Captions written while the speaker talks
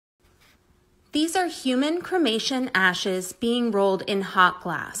These are human cremation ashes being rolled in hot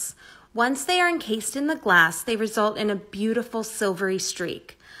glass. Once they are encased in the glass, they result in a beautiful silvery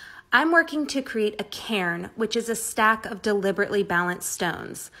streak. I'm working to create a cairn, which is a stack of deliberately balanced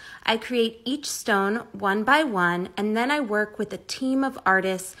stones. I create each stone one by one, and then I work with a team of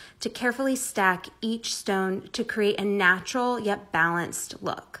artists to carefully stack each stone to create a natural yet balanced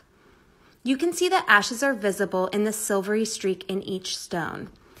look. You can see that ashes are visible in the silvery streak in each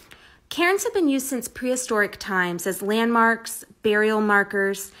stone. Cairns have been used since prehistoric times as landmarks, burial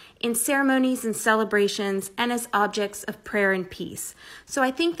markers, in ceremonies and celebrations, and as objects of prayer and peace. So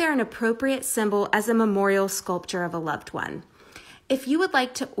I think they're an appropriate symbol as a memorial sculpture of a loved one. If you would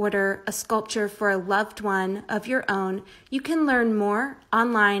like to order a sculpture for a loved one of your own, you can learn more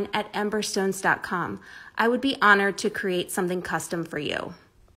online at emberstones.com. I would be honored to create something custom for you.